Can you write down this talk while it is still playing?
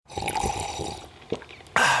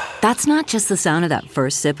That's not just the sound of that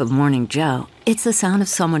first sip of Morning Joe. It's the sound of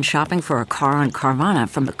someone shopping for a car on Carvana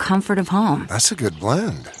from the comfort of home. That's a good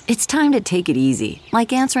blend. It's time to take it easy,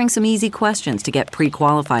 like answering some easy questions to get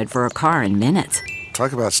pre-qualified for a car in minutes.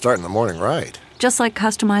 Talk about starting the morning right. Just like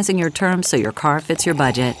customizing your terms so your car fits your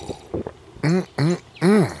budget.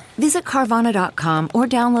 Visit Carvana.com or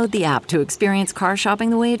download the app to experience car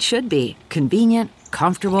shopping the way it should be. Convenient,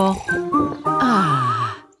 comfortable.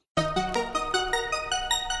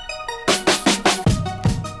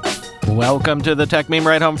 Welcome to the Tech Meme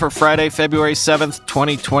Ride Home for Friday, February 7th,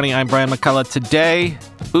 2020. I'm Brian McCullough. Today,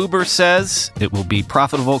 Uber says it will be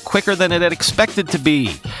profitable quicker than it had expected to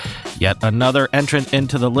be. Yet another entrant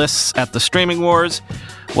into the lists at the streaming wars.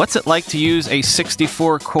 What's it like to use a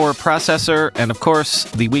 64-core processor? And of course,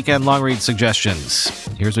 the weekend long read suggestions.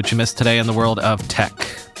 Here's what you missed today in the world of tech.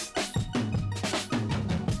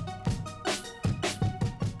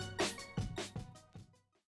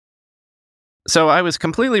 So I was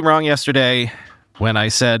completely wrong yesterday when I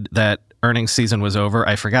said that earnings season was over.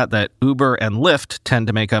 I forgot that Uber and Lyft tend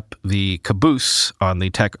to make up the caboose on the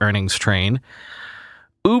tech earnings train.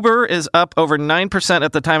 Uber is up over 9%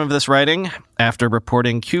 at the time of this writing after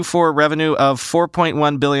reporting Q4 revenue of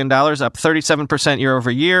 $4.1 billion, up 37% year over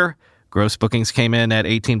year. Gross bookings came in at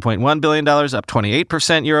 $18.1 billion, up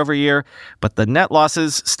 28% year over year, but the net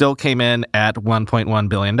losses still came in at $1.1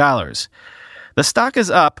 billion. The stock is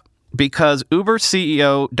up because Uber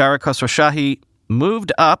CEO Dara Khosrowshahi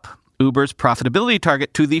moved up Uber's profitability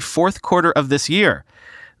target to the fourth quarter of this year.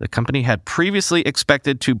 The company had previously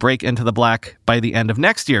expected to break into the black by the end of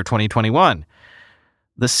next year, 2021.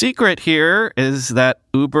 The secret here is that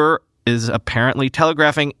Uber is apparently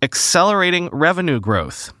telegraphing accelerating revenue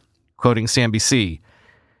growth. Quoting CNBC,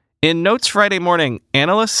 in notes Friday morning,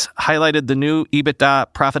 analysts highlighted the new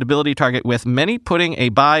EBITDA profitability target, with many putting a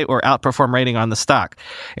buy or outperform rating on the stock.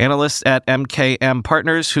 Analysts at MKM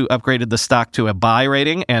Partners, who upgraded the stock to a buy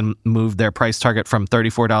rating and moved their price target from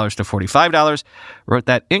 $34 to $45, wrote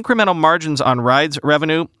that incremental margins on rides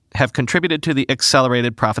revenue have contributed to the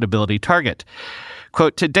accelerated profitability target.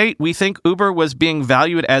 Quote, to date, we think Uber was being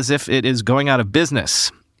valued as if it is going out of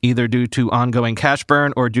business, either due to ongoing cash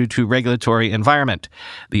burn or due to regulatory environment,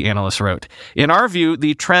 the analyst wrote. In our view,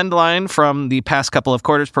 the trend line from the past couple of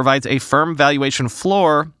quarters provides a firm valuation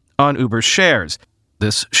floor on Uber's shares.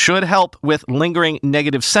 This should help with lingering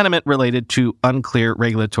negative sentiment related to unclear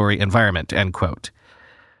regulatory environment, end quote.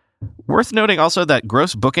 Worth noting also that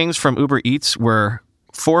gross bookings from Uber Eats were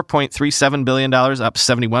 $4.37 billion, up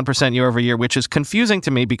 71% year over year, which is confusing to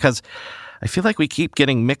me because I feel like we keep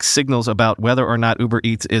getting mixed signals about whether or not Uber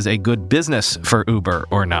Eats is a good business for Uber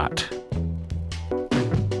or not.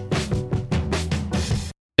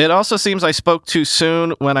 It also seems I spoke too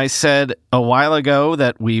soon when I said a while ago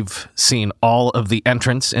that we've seen all of the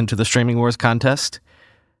entrants into the Streaming Wars contest.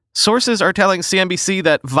 Sources are telling CNBC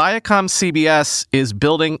that Viacom CBS is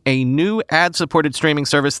building a new ad-supported streaming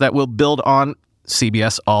service that will build on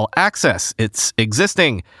CBS All Access, its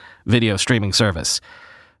existing video streaming service.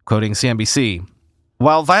 Quoting CNBC,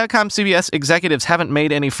 while Viacom CBS executives haven't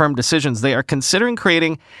made any firm decisions, they are considering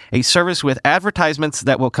creating a service with advertisements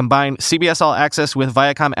that will combine CBS All Access with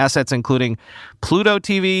Viacom assets including Pluto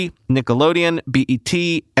TV, Nickelodeon,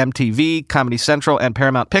 BET, MTV, Comedy Central, and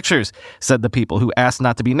Paramount Pictures, said the people who asked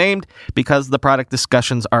not to be named because the product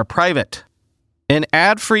discussions are private. An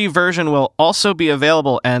ad-free version will also be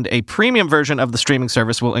available, and a premium version of the streaming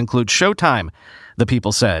service will include Showtime, the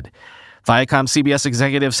people said. Viacom CBS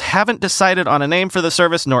executives haven't decided on a name for the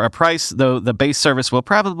service nor a price, though the base service will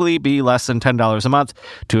probably be less than $10 a month,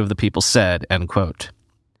 two of the people said, end quote.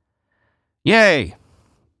 Yay!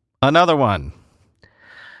 Another one.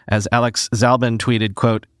 As Alex Zalbin tweeted,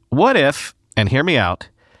 quote, what if, and hear me out,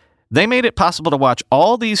 they made it possible to watch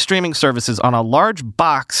all these streaming services on a large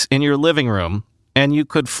box in your living room, and you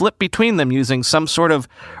could flip between them using some sort of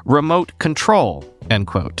remote control, end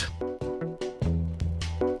quote.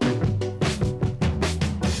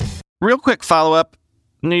 Real quick follow-up.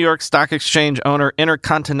 New York Stock Exchange owner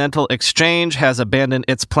Intercontinental Exchange has abandoned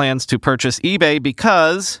its plans to purchase eBay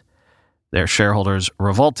because their shareholders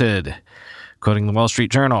revolted. Quoting the Wall Street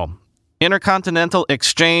Journal, Intercontinental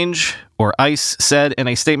Exchange, or ICE, said in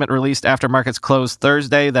a statement released after markets closed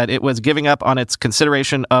Thursday that it was giving up on its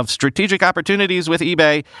consideration of strategic opportunities with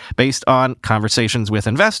eBay based on conversations with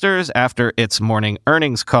investors after its morning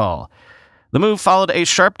earnings call. The move followed a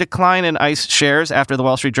sharp decline in ICE shares after the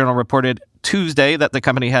Wall Street Journal reported Tuesday that the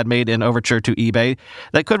company had made an overture to eBay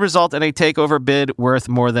that could result in a takeover bid worth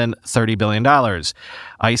more than $30 billion.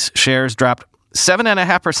 ICE shares dropped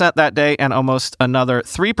 7.5% that day and almost another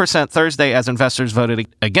 3% Thursday as investors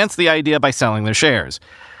voted against the idea by selling their shares.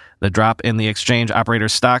 The drop in the exchange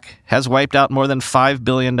operator's stock has wiped out more than $5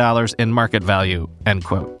 billion in market value, end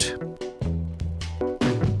quote.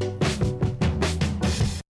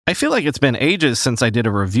 I feel like it's been ages since I did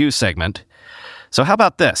a review segment. So how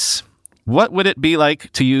about this? What would it be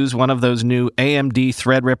like to use one of those new AMD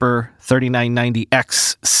Threadripper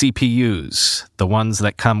 3990X CPUs, the ones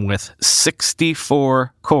that come with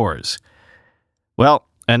 64 cores? Well,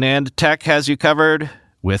 AnandTech has you covered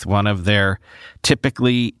with one of their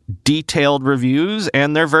typically detailed reviews,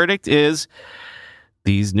 and their verdict is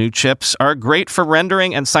these new chips are great for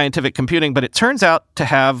rendering and scientific computing, but it turns out to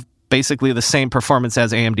have basically the same performance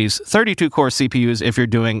as AMD's 32-core CPUs if you're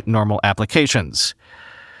doing normal applications.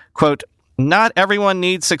 Quote, not everyone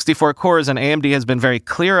needs 64 cores, and AMD has been very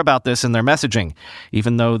clear about this in their messaging.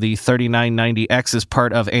 Even though the 3990X is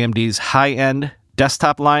part of AMD's high-end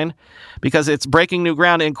desktop line, because it's breaking new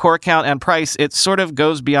ground in core count and price, it sort of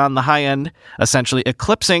goes beyond the high-end, essentially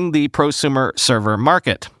eclipsing the prosumer server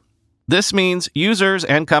market. This means users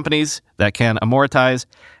and companies that can amortize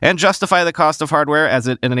and justify the cost of hardware as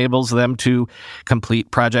it enables them to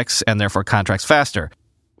complete projects and therefore contracts faster.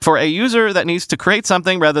 For a user that needs to create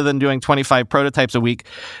something rather than doing 25 prototypes a week,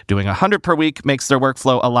 doing 100 per week makes their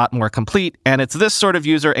workflow a lot more complete, and it's this sort of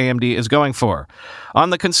user AMD is going for. On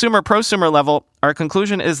the consumer-prosumer level, our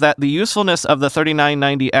conclusion is that the usefulness of the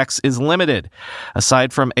 3990X is limited.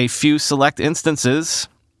 Aside from a few select instances,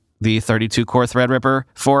 the 32-core Threadripper,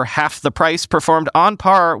 for half the price, performed on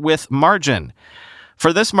par with margin.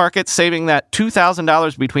 For this market, saving that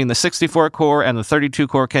 $2,000 between the 64-core and the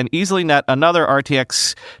 32-core can easily net another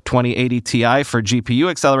RTX 2080 Ti for GPU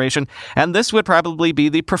acceleration, and this would probably be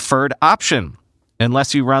the preferred option.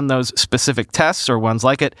 Unless you run those specific tests or ones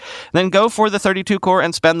like it, then go for the 32-core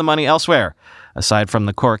and spend the money elsewhere. Aside from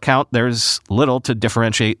the core count, there's little to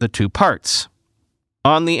differentiate the two parts.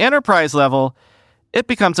 On the enterprise level, it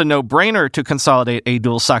becomes a no-brainer to consolidate a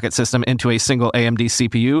dual-socket system into a single AMD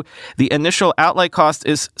CPU. The initial outlay cost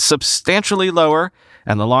is substantially lower,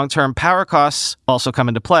 and the long-term power costs also come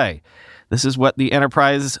into play. This is what the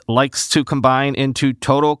enterprise likes to combine into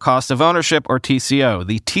total cost of ownership, or TCO.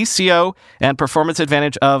 The TCO and performance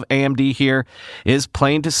advantage of AMD here is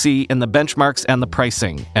plain to see in the benchmarks and the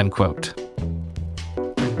pricing, end quote.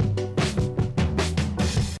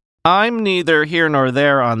 I'm neither here nor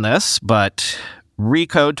there on this, but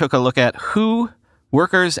Recode took a look at who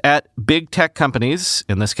workers at big tech companies,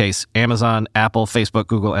 in this case Amazon, Apple, Facebook,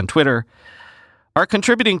 Google, and Twitter, are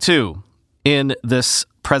contributing to in this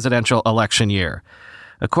presidential election year.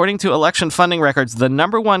 According to election funding records, the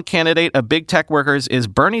number one candidate of big tech workers is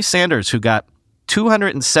Bernie Sanders, who got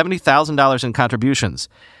 $270,000 in contributions.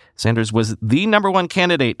 Sanders was the number one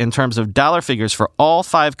candidate in terms of dollar figures for all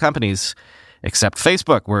 5 companies, except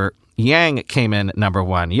Facebook, where Yang came in number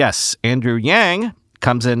 1. Yes, Andrew Yang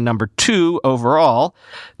comes in number 2 overall,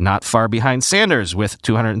 not far behind Sanders with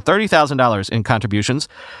 $230,000 in contributions,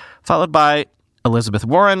 followed by Elizabeth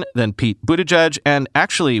Warren, then Pete Buttigieg, and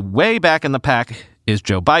actually way back in the pack is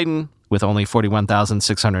Joe Biden with only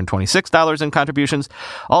 $41,626 in contributions,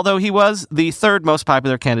 although he was the 3rd most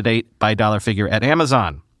popular candidate by dollar figure at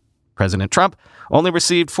Amazon. President Trump only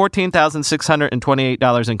received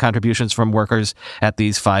 $14,628 in contributions from workers at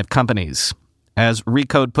these 5 companies. As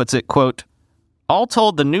Recode puts it, quote, all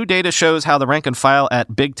told, the new data shows how the rank and file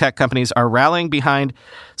at big tech companies are rallying behind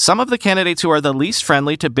some of the candidates who are the least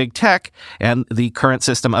friendly to big tech and the current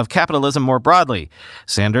system of capitalism more broadly.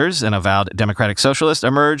 Sanders, an avowed democratic socialist,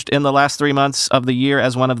 emerged in the last 3 months of the year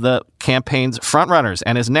as one of the campaign's frontrunners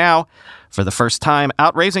and is now, for the first time,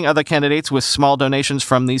 outraising other candidates with small donations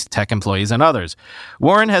from these tech employees and others.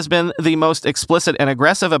 Warren has been the most explicit and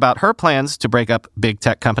aggressive about her plans to break up big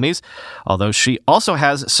tech companies, although she also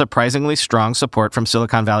has surprisingly strong support from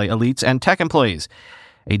Silicon Valley elites and tech employees.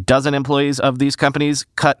 A dozen employees of these companies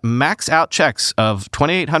cut max-out checks of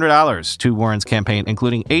 $2,800 to Warren's campaign,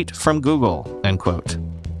 including 8 from Google, end quote.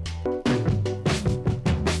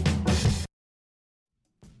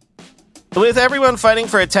 With everyone fighting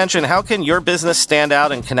for attention, how can your business stand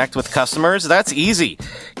out and connect with customers? That's easy.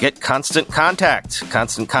 Get Constant Contact.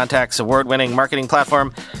 Constant Contact's award-winning marketing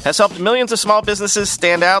platform has helped millions of small businesses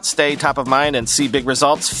stand out, stay top of mind, and see big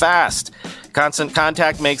results fast. Constant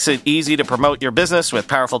Contact makes it easy to promote your business with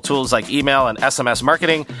powerful tools like email and SMS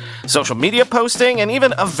marketing, social media posting, and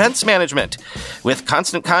even events management. With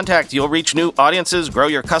Constant Contact, you'll reach new audiences, grow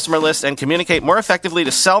your customer list, and communicate more effectively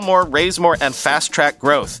to sell more, raise more, and fast-track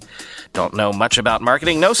growth. Don't know much about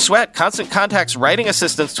marketing? No sweat. Constant Contact's writing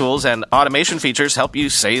assistance tools and automation features help you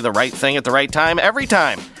say the right thing at the right time every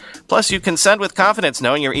time. Plus, you can send with confidence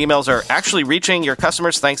knowing your emails are actually reaching your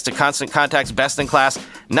customers thanks to Constant Contact's best-in-class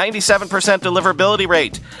 97% deliverability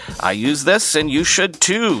rate. I use this, and you should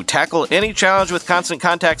too. Tackle any challenge with Constant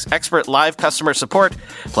Contact's expert live customer support.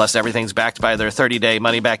 Plus, everything's backed by their 30-day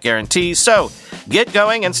money-back guarantee. So, get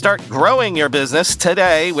going and start growing your business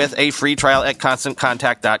today with a free trial at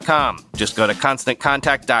ConstantContact.com. Just go to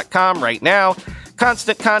ConstantContact.com right now.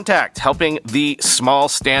 Constant Contact, helping the small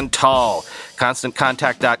stand tall.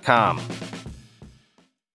 ConstantContact.com.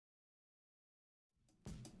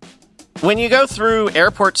 When you go through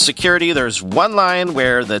airport security, there's one line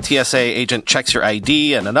where the TSA agent checks your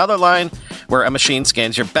ID and another line where a machine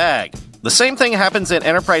scans your bag. The same thing happens in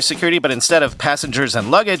enterprise security, but instead of passengers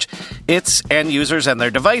and luggage, it's end users and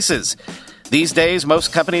their devices. These days,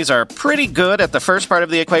 most companies are pretty good at the first part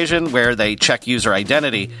of the equation where they check user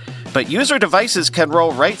identity. But user devices can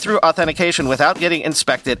roll right through authentication without getting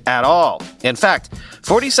inspected at all. In fact,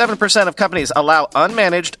 47% of companies allow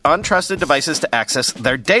unmanaged, untrusted devices to access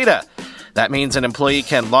their data. That means an employee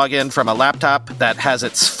can log in from a laptop that has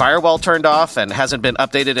its firewall turned off and hasn't been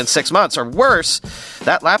updated in 6 months. Or worse,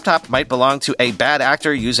 that laptop might belong to a bad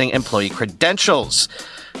actor using employee credentials.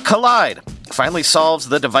 Kolide finally solves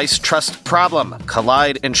the device trust problem.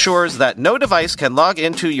 Kolide ensures that no device can log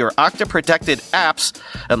into your Okta-protected apps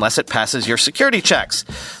unless it passes your security checks.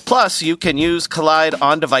 Plus, you can use Kolide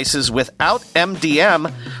on devices without MDM,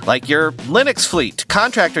 like your Linux fleet,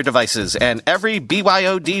 contractor devices, and every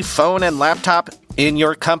BYOD phone and laptop in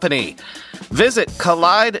your company. Visit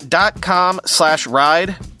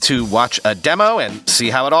Kolide.com/ride to watch a demo and see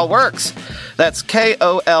how it all works. That's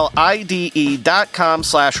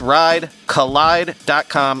KOLIDE.com/ride,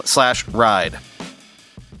 Kolide.com/ride.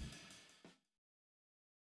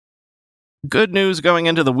 Good news going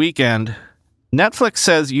into the weekend. Netflix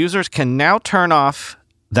says users can now turn off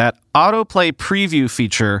that autoplay preview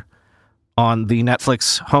feature on the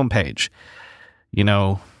Netflix homepage. You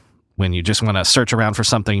know, when you just want to search around for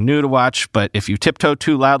something new to watch, but if you tiptoe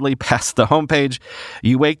too loudly past the homepage,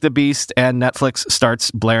 you wake the beast and Netflix starts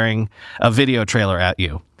blaring a video trailer at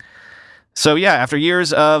you. So yeah, after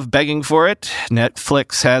years of begging for it,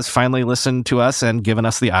 Netflix has finally listened to us and given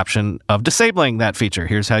us the option of disabling that feature.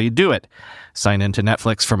 Here's how you do it. Sign into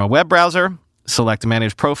Netflix from a web browser, select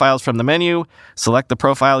Manage Profiles from the menu, select the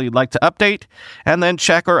profile you'd like to update, and then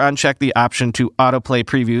check or uncheck the option to autoplay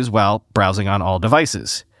previews while browsing on all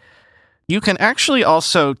devices. You can actually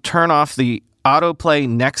also turn off the autoplay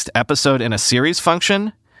next episode in a series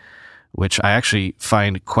function, which I actually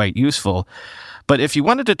find quite useful. But if you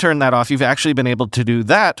wanted to turn that off, you've actually been able to do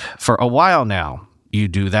that for a while now. You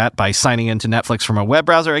do that by signing into Netflix from a web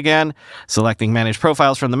browser again, selecting Manage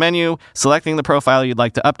Profiles from the menu, selecting the profile you'd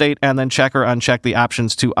like to update, and then check or uncheck the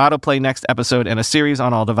options to autoplay next episode in a series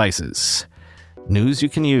on all devices. News you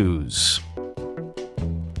can use.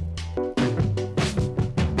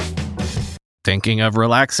 Thinking of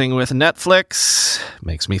relaxing with Netflix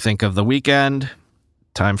makes me think of the weekend.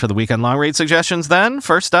 Time for the weekend long read suggestions then.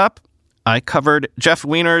 First up, I covered Jeff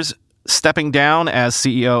Weiner's stepping down as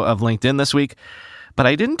CEO of LinkedIn this week, but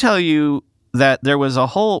I didn't tell you that there was a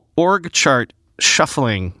whole org chart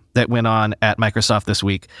shuffling that went on at Microsoft this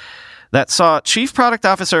week that saw Chief Product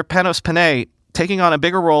Officer Panos Panay taking on a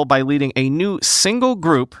bigger role by leading a new single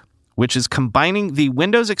group, which is combining the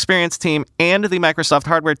Windows Experience team and the Microsoft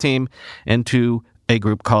hardware team into a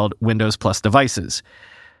group called Windows Plus Devices.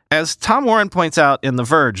 As Tom Warren points out in The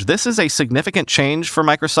Verge, this is a significant change for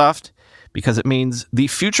Microsoft because it means the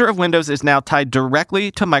future of Windows is now tied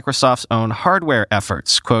directly to Microsoft's own hardware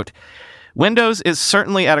efforts. Quote, Windows is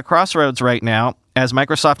certainly at a crossroads right now. As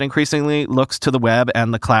Microsoft increasingly looks to the web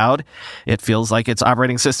and the cloud, it feels like its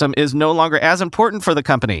operating system is no longer as important for the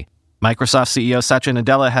company. Microsoft CEO Satya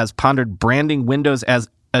Nadella has pondered branding Windows as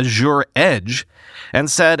Azure Edge and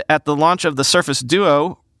said at the launch of the Surface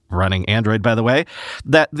Duo, running Android by the way,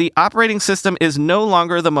 that the operating system is no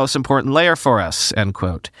longer the most important layer for us, end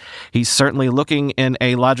quote. He's certainly looking in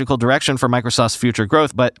a logical direction for Microsoft's future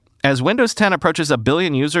growth, but as Windows 10 approaches 1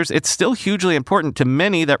 billion users, it's still hugely important to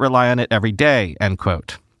many that rely on it every day, end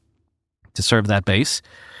quote. To serve that base,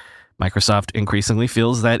 Microsoft increasingly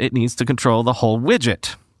feels that it needs to control the whole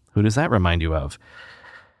widget. Who does that remind you of?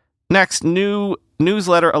 Next, new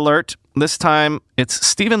newsletter alert. This time, it's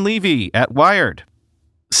Stephen Levy at Wired.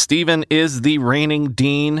 Stephen is the reigning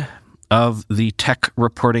dean of the tech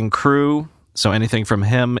reporting crew, so anything from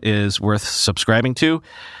him is worth subscribing to.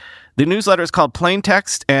 The newsletter is called Plain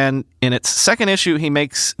Text, and in its second issue, he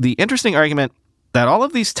makes the interesting argument that all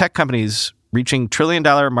of these tech companies reaching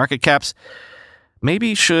trillion-dollar market caps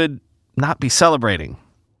maybe should not be celebrating.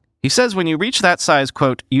 He says when you reach that size,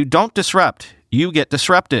 quote, you don't disrupt, you get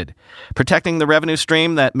disrupted. Protecting the revenue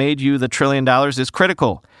stream that made you the $1 trillion is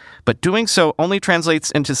critical, but doing so only translates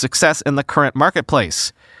into success in the current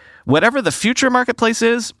marketplace. Whatever the future marketplace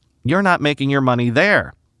is, you're not making your money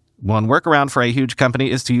there. One workaround for a huge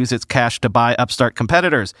company is to use its cash to buy upstart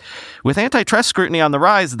competitors. With antitrust scrutiny on the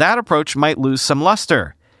rise, that approach might lose some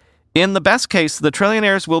luster. In the best case, the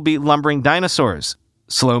trillionaires will be lumbering dinosaurs,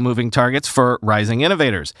 slow-moving targets for rising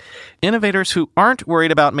innovators. Innovators who aren't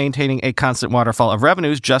worried about maintaining a constant waterfall of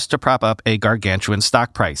revenues just to prop up a gargantuan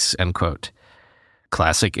stock price, end quote.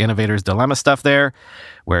 Classic innovator's dilemma stuff there,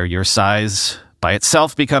 where your size by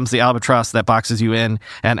itself becomes the albatross that boxes you in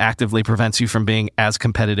and actively prevents you from being as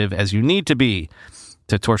competitive as you need to be,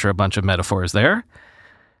 to torture a bunch of metaphors there.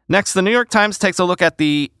 Next, the New York Times takes a look at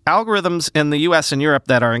the algorithms in the US and Europe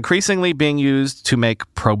that are increasingly being used to make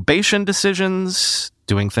probation decisions,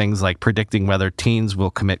 doing things like predicting whether teens will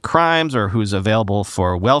commit crimes or who's available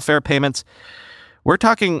for welfare payments. We're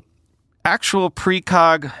talking actual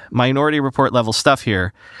precog Minority Report level stuff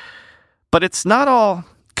here, but it's not all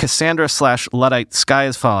Cassandra/Luddite sky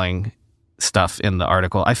is falling stuff in the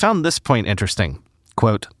article. I found this point interesting.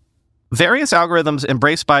 Quote, various algorithms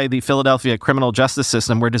embraced by the Philadelphia criminal justice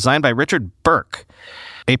system were designed by Richard Burke,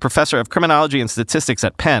 a professor of criminology and statistics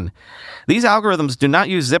at Penn. These algorithms do not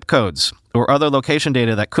use zip codes or other location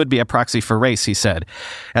data that could be a proxy for race, he said.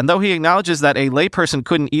 And though he acknowledges that a layperson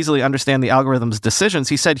couldn't easily understand the algorithm's decisions,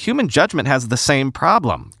 he said human judgment has the same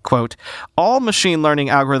problem. Quote, all machine learning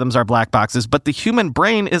algorithms are black boxes, but the human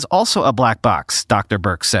brain is also a black box, Dr.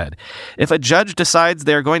 Burke said. If a judge decides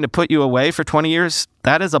they're going to put you away for 20 years,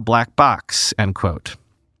 that is a black box, end quote.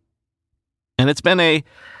 And it's been a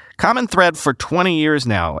common thread for 20 years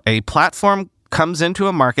now. A platform comes into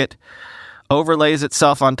a market, overlays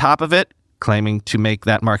itself on top of it, claiming to make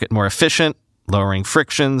that market more efficient, lowering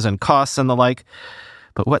frictions and costs and the like.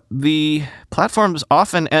 But what the platforms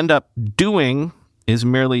often end up doing is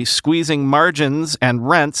merely squeezing margins and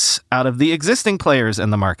rents out of the existing players in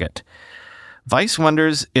the market. Vice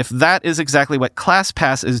wonders if that is exactly what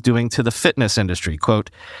ClassPass is doing to the fitness industry.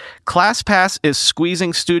 Quote, ClassPass is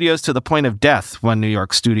squeezing studios to the point of death, one New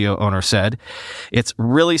York studio owner said. It's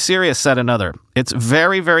really serious, said another. It's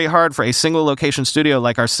very, very hard for a single location studio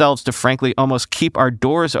like ourselves to frankly almost keep our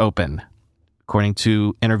doors open. According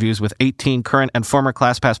to interviews with 18 current and former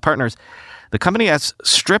ClassPass partners, the company has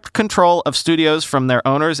stripped control of studios from their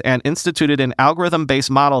owners and instituted an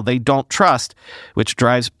algorithm-based model they don't trust, which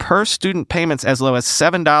drives per-student payments as low as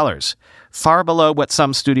 $7, far below what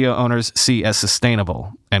some studio owners see as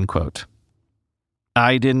sustainable, end quote.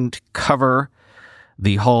 I didn't cover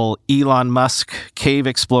the whole Elon Musk Cave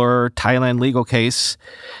Explorer Thailand legal case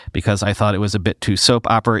because I thought it was a bit too soap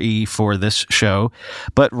opera-y for this show,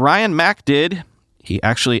 but Ryan Mack did. He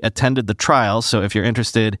actually attended the trial, so if you're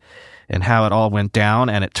interested and how it all went down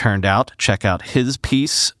and it turned out, check out his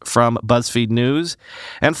piece from BuzzFeed News.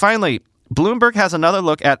 And finally, Bloomberg has another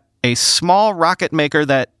look at a small rocket maker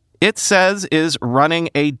that it says is running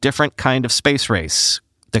a different kind of space race.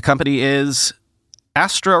 The company is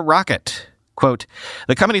Astra Rocket. Quote,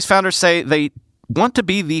 the company's founders say they want to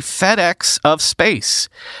be the FedEx of space.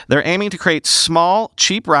 They're aiming to create small,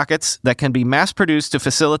 cheap rockets that can be mass-produced to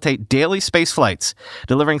facilitate daily space flights,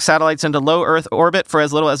 delivering satellites into low Earth orbit for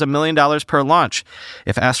as little as $1 million per launch.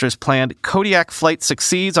 If Astra's planned Kodiak flight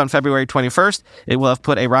succeeds on February 21st, it will have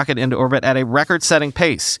put a rocket into orbit at a record-setting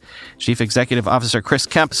pace. Chief Executive Officer Chris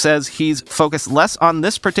Kemp says he's focused less on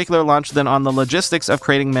this particular launch than on the logistics of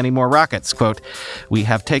creating many more rockets. Quote, we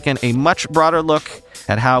have taken a much broader look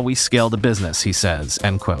at how we scale the business, he says,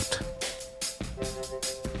 end quote.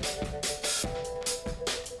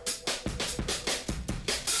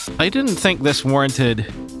 I didn't think this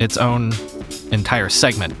warranted its own entire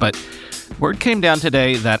segment, but word came down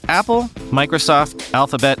today that Apple, Microsoft,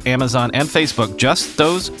 Alphabet, Amazon, and Facebook, just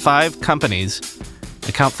those 5 companies,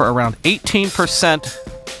 account for around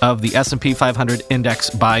 18% of the S&P 500 index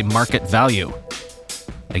by market value.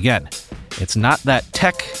 Again, it's not that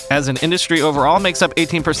tech as an industry overall makes up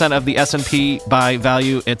 18% of the S&P by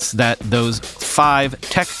value. It's that those 5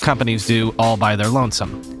 tech companies do all by their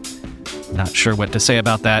lonesome. Not sure what to say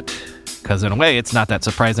about that, because in a way it's not that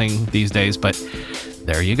surprising these days, but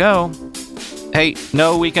there you go. Hey,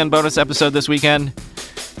 no weekend bonus episode this weekend.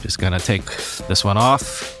 Just gonna take this one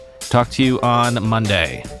off. Talk to you on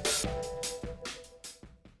Monday.